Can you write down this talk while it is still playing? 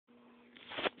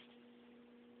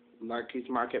Marquis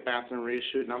Market bathroom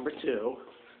reshoot number 2.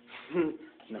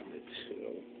 Number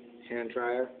 2. Hand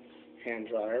dryer.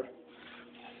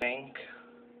 Sink.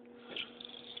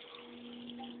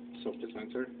 Soap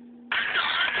dispenser.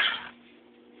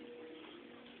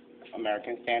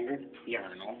 American Standard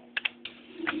urinal.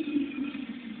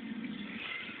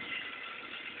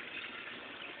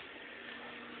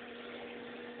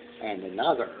 And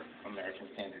another American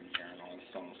Standard urinal and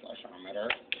stone flushometer.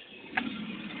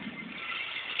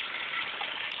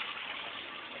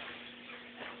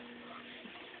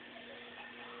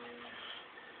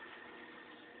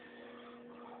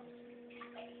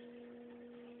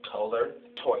 Kohler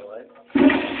toilet.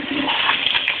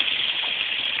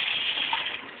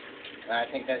 And I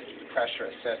think that's pressure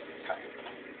assist type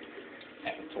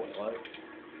and toilet.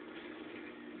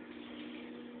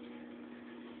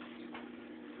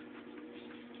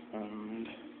 And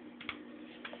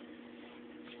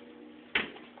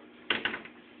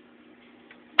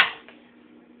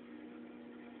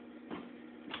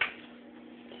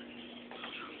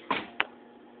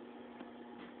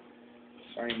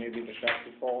sorry, maybe the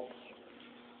chassis fault.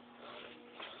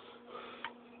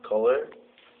 Kohler,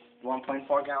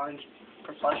 1.4 gallons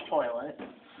per flush toilet.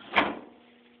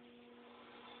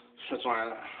 Just want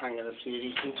to hang in a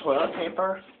PVC toilet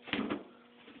paper.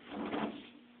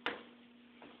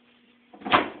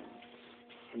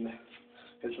 And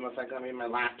this looks like going to be my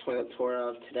last toilet tour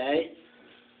of today.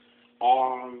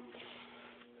 On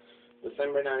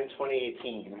December 9,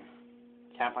 2018.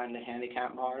 Tap on the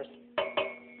handicap bars.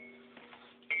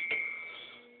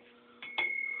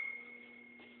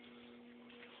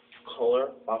 Kohler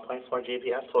 1.4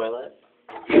 GPS toilet.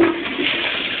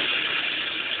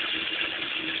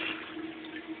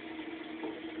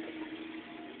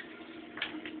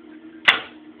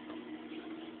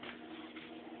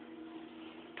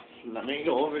 Let me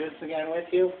go over this again with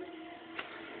you.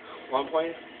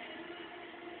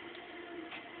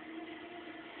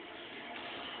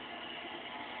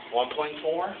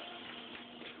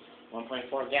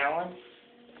 1.4 gallons.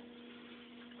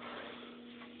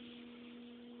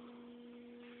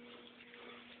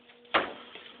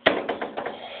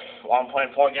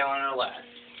 1.4 gallon or less.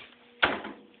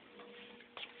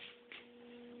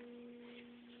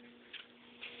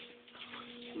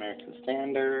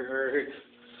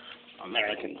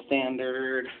 American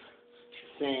Standard,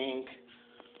 sink,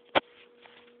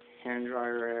 hand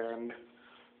dryer, and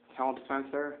towel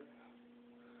dispenser.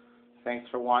 Thanks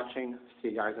for watching. See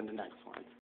you guys in the next one.